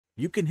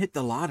You can hit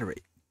the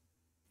lottery.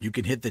 You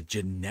can hit the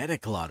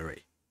genetic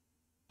lottery.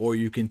 Or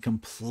you can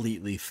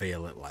completely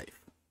fail at life.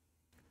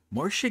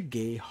 Marcia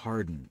Gay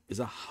Harden is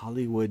a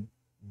Hollywood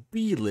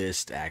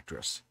B-list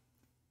actress,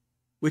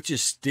 which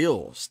is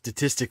still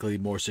statistically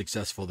more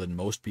successful than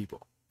most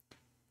people.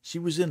 She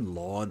was in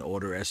Law and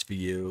Order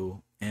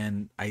SVU,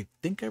 and I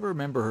think I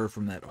remember her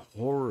from that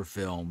horror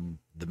film,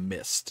 The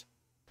Mist.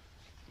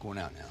 Going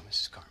out now,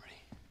 Mrs.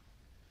 Carmody.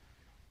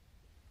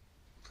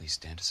 Please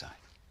stand aside.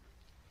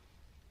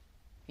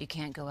 You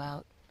can't go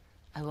out.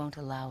 I won't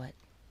allow it.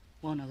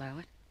 Won't allow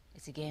it?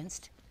 It's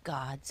against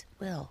God's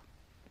will.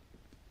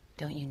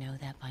 Don't you know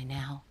that by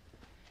now?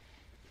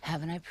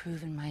 Haven't I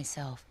proven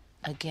myself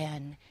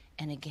again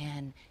and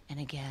again and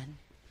again?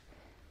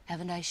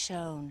 Haven't I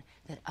shown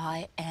that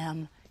I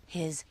am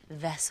his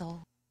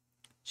vessel?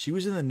 She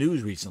was in the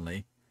news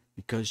recently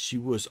because she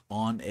was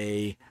on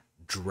a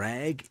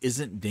Drag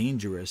Isn't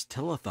Dangerous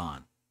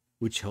telethon,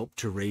 which helped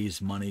to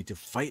raise money to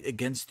fight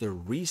against the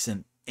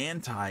recent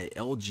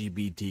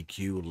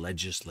anti-LGBTQ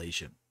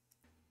legislation.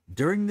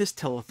 During this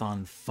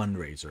telethon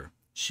fundraiser,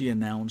 she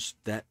announced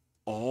that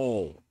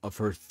all of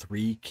her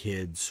 3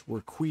 kids were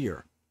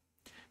queer.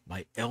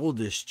 My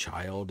eldest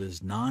child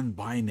is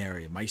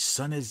non-binary, my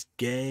son is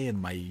gay,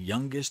 and my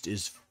youngest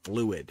is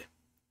fluid.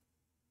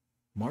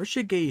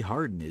 Marcia Gay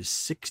Harden is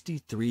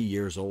 63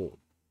 years old,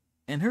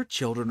 and her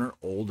children are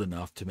old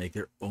enough to make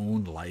their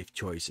own life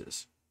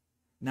choices.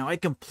 Now, I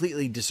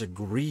completely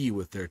disagree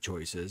with their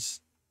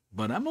choices,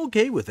 but I'm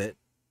okay with it.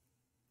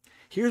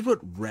 Here's what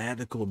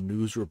radical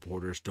news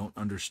reporters don't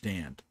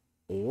understand,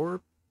 or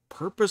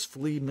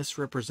purposefully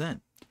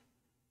misrepresent.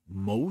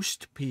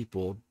 Most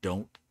people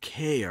don't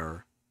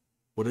care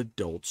what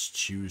adults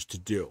choose to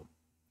do.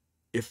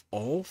 If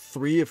all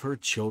 3 of her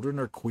children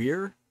are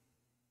queer,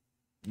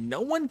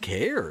 no one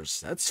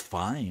cares. That's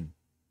fine.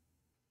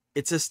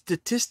 It's a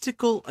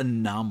statistical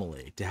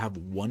anomaly to have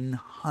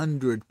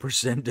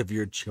 100% of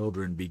your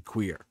children be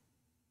queer.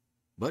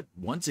 But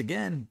once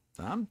again,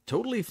 I'm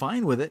totally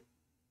fine with it.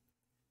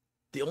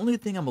 The only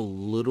thing I'm a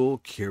little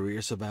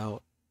curious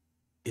about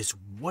is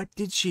what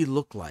did she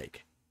look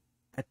like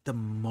at the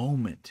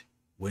moment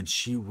when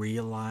she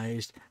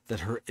realized that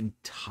her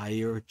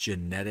entire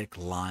genetic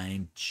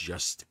line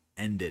just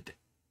ended?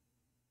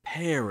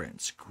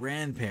 Parents,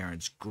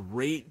 grandparents,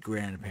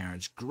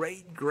 great-grandparents,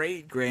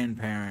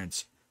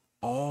 great-great-grandparents,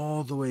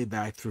 all the way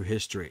back through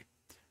history,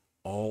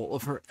 all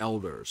of her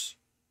elders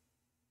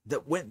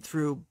that went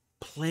through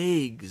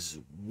plagues,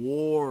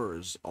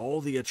 wars, all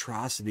the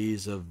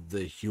atrocities of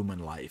the human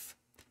life.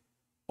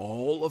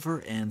 All of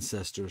her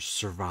ancestors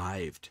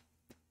survived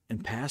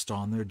and passed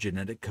on their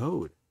genetic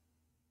code.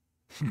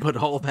 But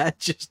all that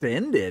just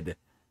ended.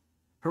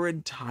 Her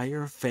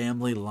entire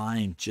family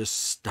line just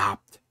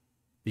stopped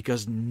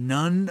because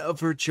none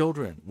of her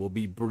children will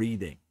be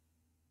breeding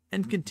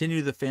and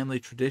continue the family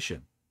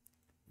tradition.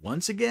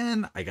 Once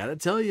again, I gotta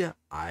tell you,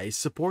 I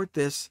support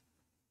this.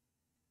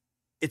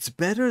 It's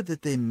better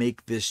that they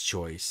make this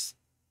choice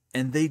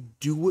and they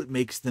do what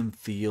makes them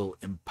feel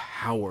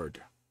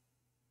empowered.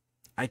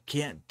 I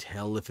can't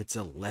tell if it's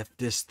a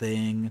leftist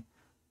thing,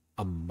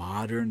 a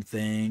modern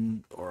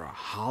thing, or a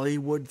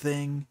Hollywood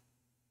thing,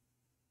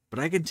 but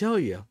I can tell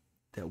you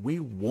that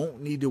we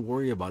won't need to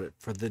worry about it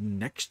for the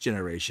next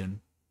generation.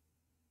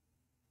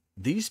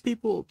 These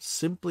people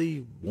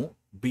simply won't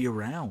be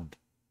around.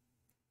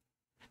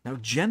 Now,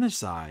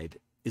 genocide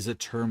is a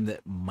term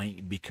that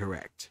might be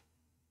correct.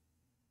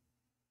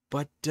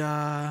 But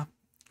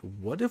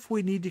what if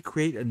we need to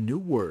create a new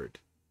word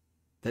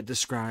that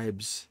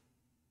describes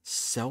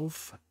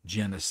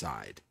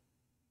self-genocide?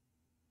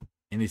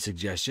 Any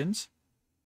suggestions?